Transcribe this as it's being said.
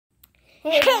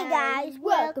Hey guys,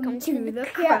 welcome to the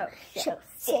Crow Show,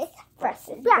 Sis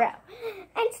versus Bro.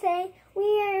 And today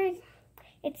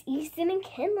it's Easton and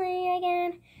Kinley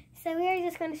again. So we are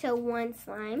just going to show one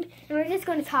slime, and we're just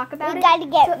going to talk about it. We gotta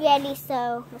get ready,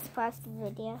 so let's pause the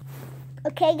video.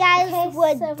 Okay guys,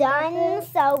 we're done.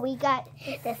 So we got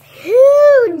this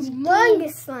huge,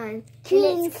 humongous slime.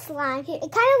 Green slime. It kind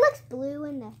of looks blue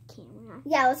in the camera.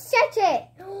 Yeah, let's stretch it.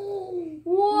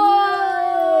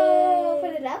 Whoa!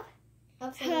 Put it up. I'm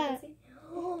all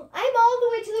the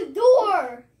way to the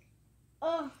door.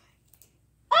 Oh.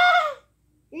 Ah!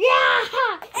 Yeah!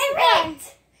 It went!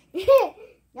 Okay,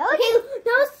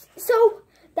 no, so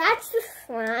that's the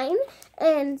slime,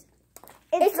 and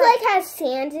it's like has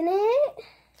sand in it.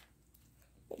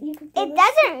 It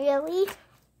doesn't really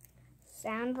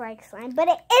sound like slime, but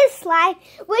it is slime,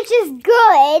 which is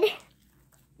good.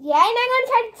 Yeah, and I'm going to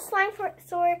try to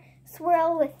slime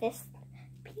swirl with this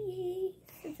piece.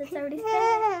 Since it's already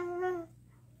started.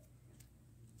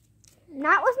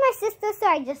 Not with my sister, so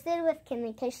I just did it with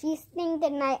Kinley because she's staying the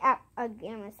night at our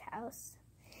grandma's house.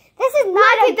 This is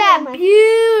not Look at that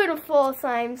beautiful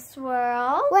slime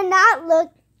swirl. We're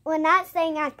not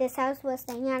staying at this house. We're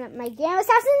staying at my grandma's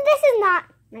house, and this is not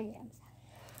my grandma's house.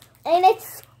 And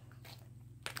it's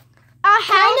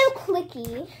kind of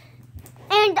clicky.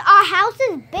 And our house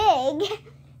is big.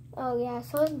 Oh yeah,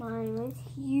 so is mine. Mine's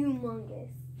humongous.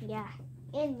 Yeah.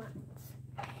 And mine.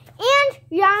 And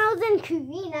Ronald's and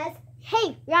Karina's.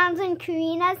 Hey, Ronald's and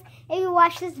Karina's, if you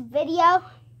watch this video,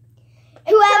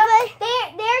 whoever...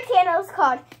 Their channel is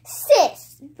called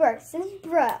Sis versus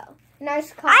Bro. And I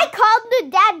called the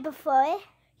dad before.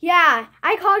 Yeah,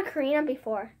 I called Karina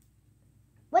before.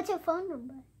 What's your phone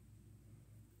number?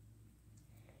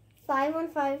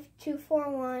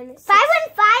 515-241.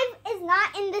 515 is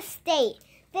not in the state.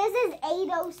 This is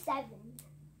 807.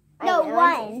 No,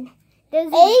 1.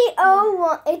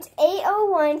 801. It's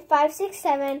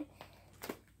 801-567.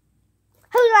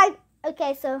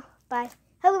 Okay, so bye.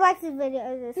 Who likes this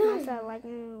video? This not so like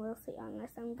we'll see on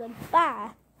this. I'm good.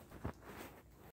 Bye.